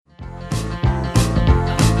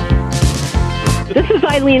This is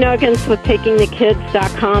Eileen Ogintz with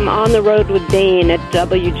TakingTheKids.com on the road with Dane at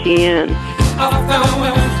WGN.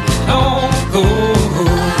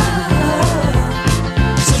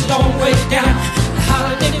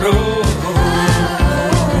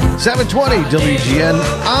 720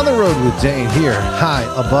 WGN on the road with Dane here, high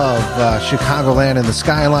above Chicagoland in the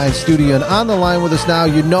Skyline studio. And on the line with us now,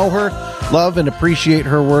 you know her, love and appreciate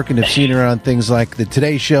her work, and have seen her on things like The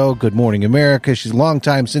Today Show, Good Morning America. She's a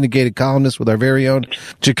longtime syndicated columnist with our very own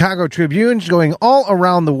Chicago Tribune. She's going all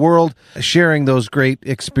around the world, sharing those great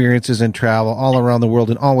experiences and travel all around the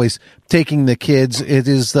world, and always taking the kids. It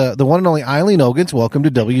is the one and only Eileen Ogintz. Welcome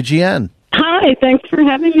to WGN. Hi, thanks for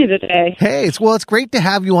having me today. Hey, it's great to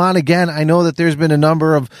have you on again. I know that there's been a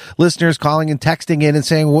number of listeners calling and texting in and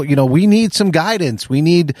saying, well, we need some guidance. We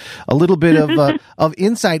need a little bit of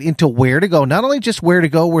insight into where to go. Not only just where to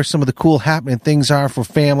go, where some of the cool happening things are for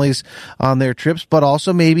families on their trips, but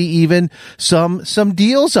also maybe even some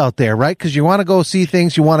deals out there, right? Because you want to go see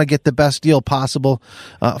things. You want to get the best deal possible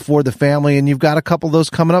for the family. And you've got a couple of those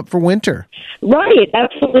coming up for winter. Right,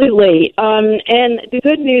 absolutely. And the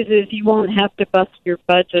good news is you won't have to bust your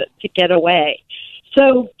budget to get away.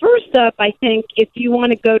 So first up, I think if you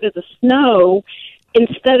want to go to the snow,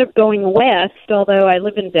 instead of going west, although I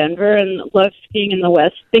live in Denver and love skiing in the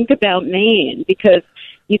west, think about Maine, because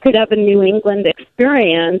you could have a New England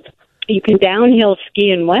experience. You can downhill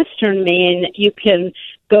ski in western Maine. You can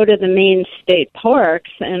go to the Maine state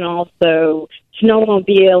parks and also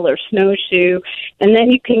snowmobile or snowshoe, and then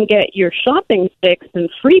you can get your shopping fix in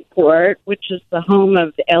Freeport, which is the home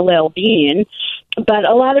of L.L. Bean. But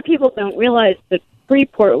a lot of people don't realize that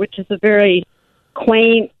Freeport, which is a very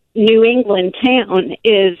quaint New England town,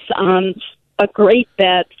 is a great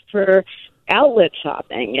bet for outlet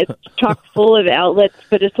shopping. It's chock full of outlets,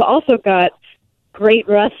 but it's also got great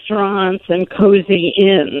restaurants and cozy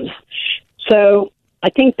inns. So I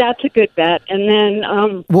think that's a good bet. And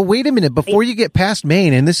then... well, wait a minute. Before you get past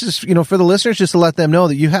Maine, and this is, for the listeners, just to let them know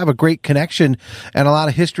that you have a great connection and a lot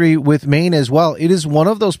of history with Maine as well. It is one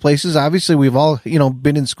of those places, obviously, we've all,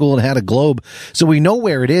 been in school and had a globe, so we know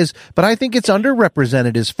where it is, but I think it's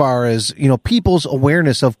underrepresented as far as, people's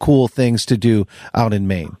awareness of cool things to do out in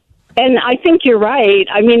Maine. And I think you're right.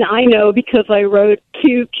 I mean, I know because I wrote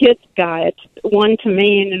 2 kids' guides, one to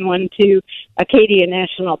Maine and one to Acadia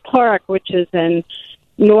National Park, which is in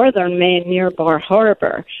northern Maine near Bar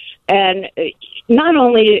Harbor. And not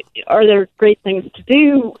only are there great things to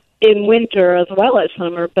do in winter as well as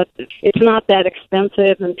summer, but it's not that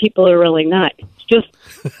expensive and people are really nice. Just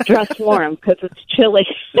dress warm because it's chilly.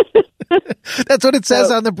 That's what it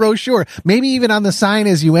says on the brochure. Maybe even on the sign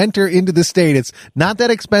as you enter into the state. It's not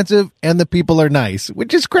that expensive and the people are nice,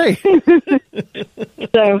 which is great.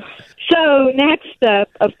 So next up,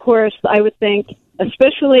 of course, I would think,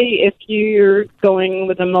 especially if you're going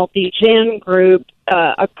with a multi-gen group,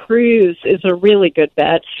 a cruise is a really good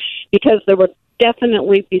bet because there would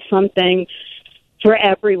definitely be something for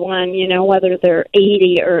everyone, whether they're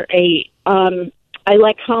 80 or 8. I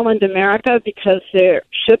like Holland America because their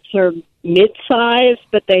ships are mid-sized,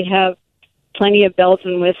 but they have plenty of bells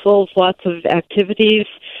and whistles, lots of activities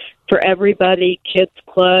for everybody, kids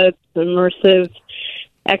clubs, immersive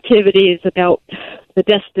activities about the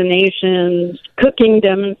destinations, cooking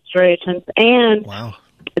demonstrations, and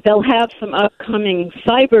they'll have some upcoming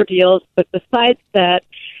cyber deals. But besides that,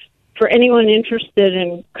 for anyone interested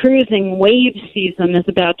in cruising, wave season is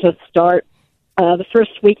about to start the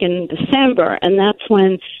first week in December, and that's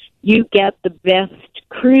when you get the best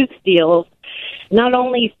cruise deals, not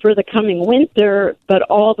only for the coming winter, but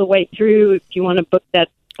all the way through if you want to book that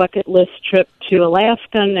bucket list trip to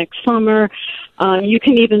Alaska next summer. You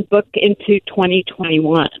can even book into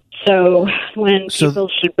 2021. So when people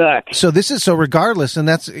should book. So regardless, and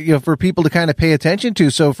that's for people to kind of pay attention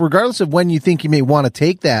to. So regardless of when you think you may want to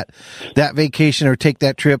take that vacation or take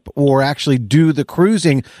that trip or actually do the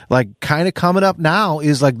cruising, like kind of coming up now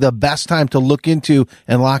is like the best time to look into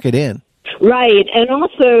and lock it in. Right. And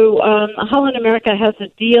also Holland America has a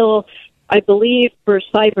deal, I believe, for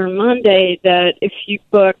Cyber Monday that if you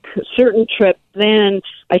book certain trips, then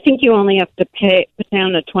I think you only have to put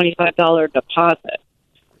down a $25 deposit.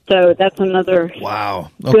 So that's another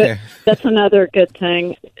that's another good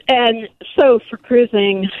thing. And so for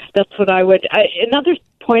cruising, that's what another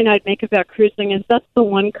point I'd make about cruising is that's the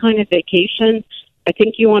one kind of vacation I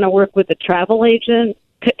think you want to work with a travel agent,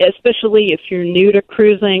 especially if you're new to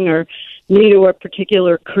cruising or new to a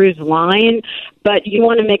particular cruise line. But you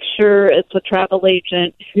want to make sure it's a travel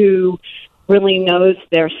agent who really knows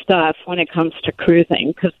their stuff when it comes to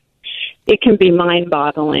cruising, because it can be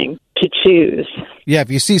mind-boggling. to choose. Yeah, if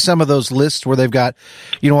you see some of those lists where they've got,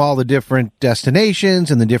 all the different destinations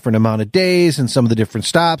and the different amount of days and some of the different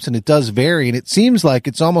stops, and it does vary, and it seems like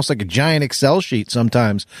it's almost like a giant Excel sheet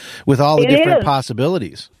sometimes with all the different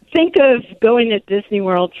possibilities. Think of going to Disney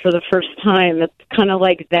World for the first time. It's kind of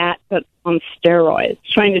like that, but on steroids,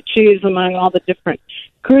 trying to choose among all the different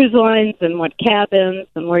cruise lines and what cabins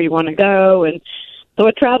and where you want to go. And so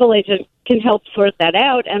a travel agent can help sort that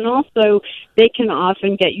out, and also they can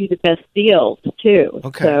often get you the best deals, too.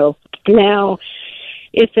 Okay. So now,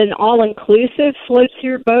 if an all-inclusive floats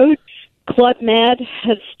your boat, Club Med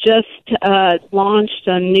has just launched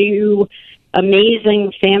a new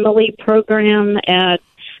amazing family program at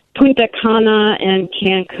Punta Cana and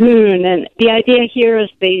Cancun. And the idea here is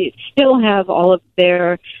they still have all of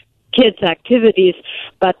their kids' activities,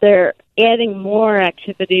 but they're adding more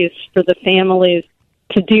activities for the families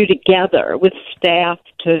to do together with staff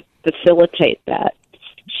to facilitate that.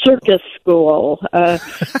 Circus school,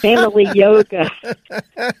 family yoga,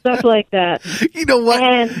 stuff like that. You know what,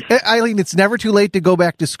 Eileen, it's never too late to go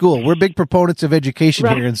back to school. We're big proponents of education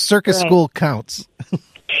here, and circus school counts.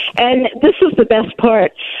 And this is the best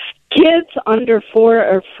part. Kids under 4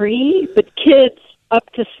 are free, but kids up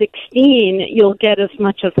to 16, you'll get as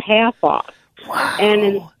much as half off. Wow.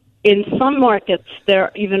 And in some markets,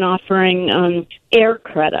 they're even offering air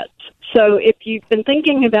credits. So if you've been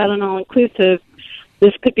thinking about an all-inclusive,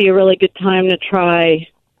 this could be a really good time to try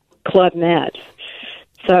Club Med.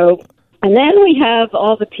 So, and then we have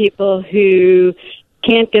all the people who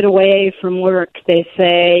can't get away from work, they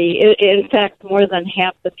say. In fact, more than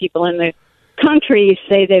half the people in the country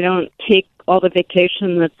say they don't take all the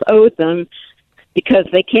vacation that's owed them because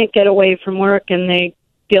they can't get away from work and they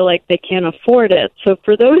feel like they can't afford it. So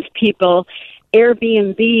for those people,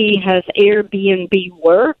 Airbnb has Airbnb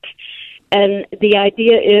Work, and the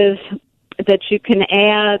idea is that you can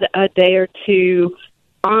add a day or two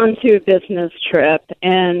onto a business trip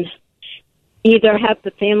and either have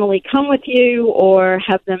the family come with you or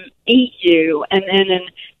have them meet you. And then in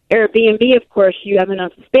Airbnb, of course, you have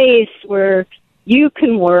enough space where you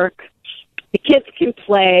can work, the kids can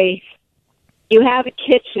play, you have a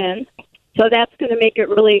kitchen, so that's going to make it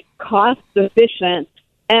really cost efficient.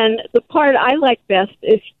 And the part I like best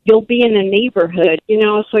is you'll be in a neighborhood,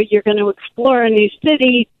 so you're going to explore a new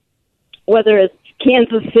city, whether it's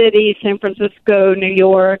Kansas City, San Francisco, New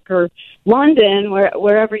York, or London,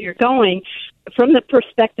 wherever you're going, from the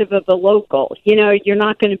perspective of the local. You're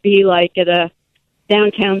not going to be like at a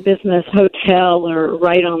downtown business hotel or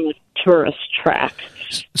right on the tourist track.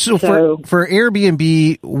 So for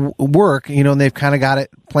Airbnb work, and they've kind of got it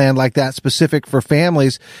planned like that, specific for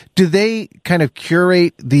families, do they kind of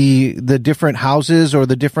curate the different houses or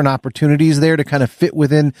the different opportunities there to kind of fit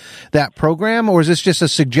within that program? Or is this just a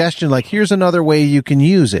suggestion, like, here's another way you can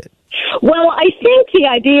use it? Well, I think the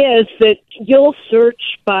idea is that you'll search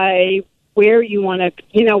by where you want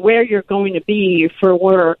to, where you're going to be for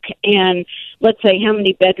work, and let's say how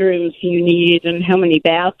many bedrooms you need and how many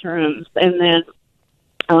bathrooms, and then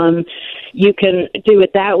you can do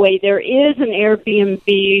it that way. There is an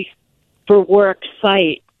Airbnb for work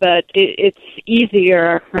site, but it's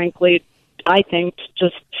easier, frankly, I think, to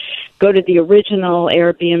just go to the original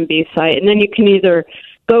Airbnb site, and then you can either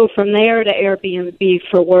go from there to Airbnb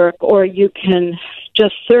for work, or you can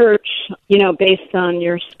just search, based on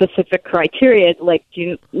your specific criteria, like, do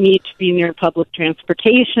you need to be near public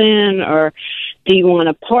transportation, or do you want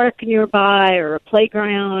a park nearby or a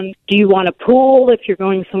playground? Do you want a pool if you're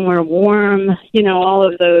going somewhere warm? All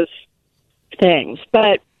of those things.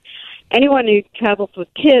 But anyone who travels with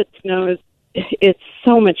kids knows it's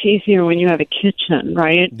so much easier when you have a kitchen,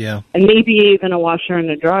 right? Yeah. And maybe even a washer and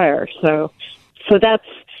a dryer. So that's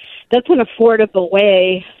an affordable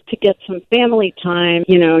way to get some family time,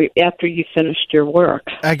 after you finished your work.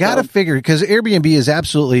 I got to figure, because Airbnb is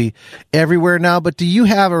absolutely everywhere now, but do you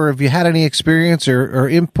have, or have you had any experience or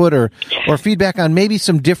input or feedback on maybe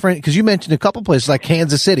some different, because you mentioned a couple places like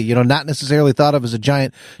Kansas City, not necessarily thought of as a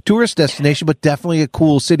giant tourist destination, but definitely a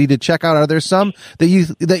cool city to check out. Are there some that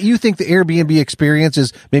you think the Airbnb experience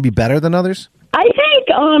is maybe better than others? I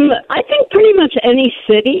think pretty much any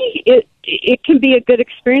city, it can be a good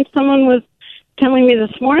experience. Someone was telling me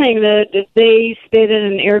this morning that they stayed at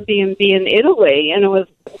an Airbnb in Italy, and it was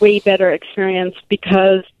a way better experience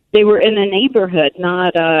because they were in a neighborhood,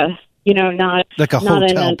 not like a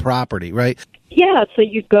hotel property, right? Yeah, so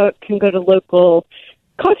you can go to local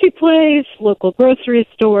coffee place, local grocery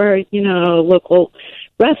store, local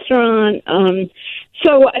restaurant.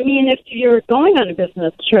 So, if you're going on a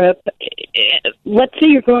business trip, let's say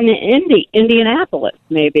you're going to Indianapolis,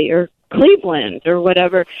 maybe, or Cleveland or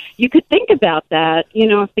whatever. You could think about that.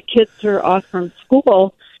 If the kids are off from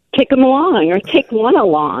school, take them along or take one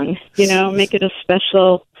along, make it a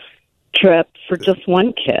special trip for just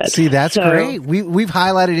one kid. See, that's great. We've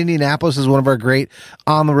highlighted Indianapolis as one of our great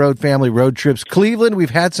on-the-road family road trips. Cleveland, we've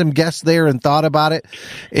had some guests there and thought about it,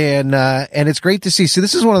 and it's great to see. So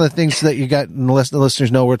this is one of the things that you got, and the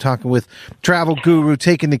listeners know we're talking with travel guru,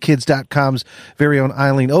 takingthekids.com's very own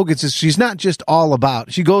Eileen Ogintz. She's not just all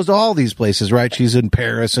about, she goes to all these places, right? She's in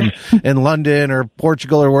Paris and London or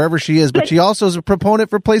Portugal or wherever she is, but she also is a proponent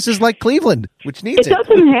for places like Cleveland, which needs it. It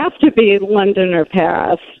doesn't have to be London or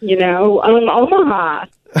Paris, Omaha,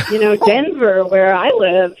 Denver, where I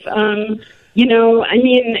live.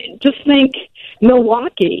 Just think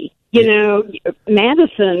Milwaukee,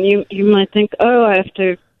 Madison. You might think, I have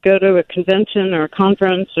to go to a convention or a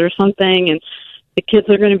conference or something, and the kids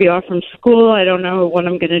are going to be off from school. I don't know what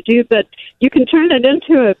I'm going to do, but you can turn it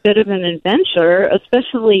into a bit of an adventure,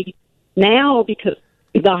 especially now because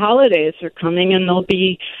the holidays are coming, and there'll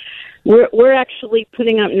be. We're actually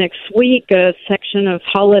putting up next week a section of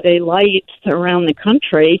holiday lights around the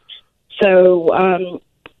country. So,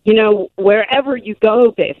 wherever you go,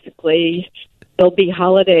 basically, there'll be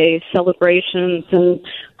holiday celebrations and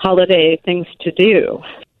holiday things to do.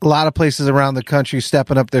 A lot of places around the country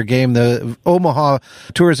stepping up their game. The Omaha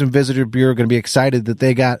Tourism Visitor Bureau are going to be excited that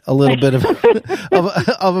they got a little bit of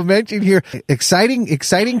of a mention here. Exciting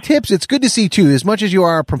tips. It's good to see too. As much as you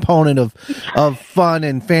are a proponent of fun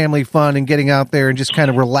and family fun and getting out there and just kind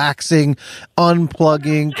of relaxing,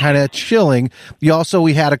 unplugging, kind of chilling.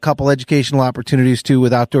 We had a couple educational opportunities too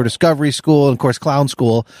with Outdoor Discovery School and of course Clown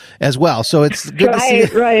School as well. So it's good to see.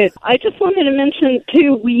 Right. I just wanted to mention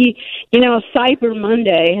too. Cyber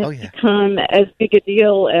Monday has become as big a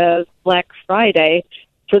deal as Black Friday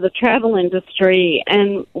for the travel industry,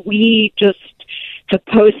 and we just have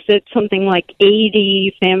posted something like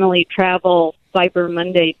 80 family travel Cyber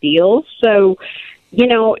Monday deals. So,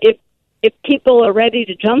 if people are ready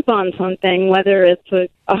to jump on something, whether it's a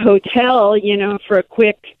hotel, for a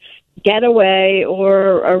quick getaway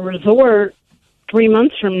or a resort 3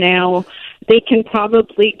 months from now, they can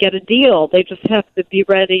probably get a deal. They just have to be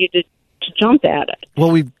ready to jump at it.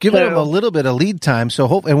 Well, we've given them a little bit of lead time,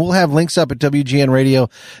 and we'll have links up at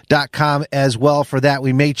WGNradio.com as well for that.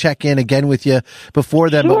 We may check in again with you before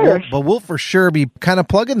then, sure. but we'll for sure be kind of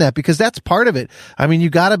plugging that because that's part of it. I mean, you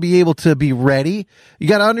got to be able to be ready. You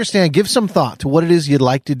got to understand, give some thought to what it is you'd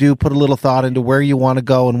like to do, put a little thought into where you want to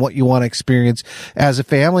go and what you want to experience as a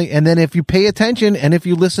family. And then if you pay attention and if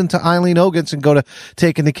you listen to Eileen Ogintz and go to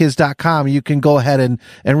takingthekids.com, you can go ahead and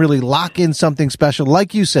really lock in something special,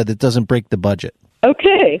 like you said, that doesn't break the budget.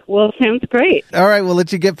 Okay. Well, sounds great. All right. We'll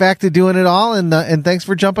let you get back to doing it all. And thanks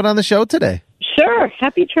for jumping on the show today. Sure.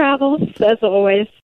 Happy travels, as always.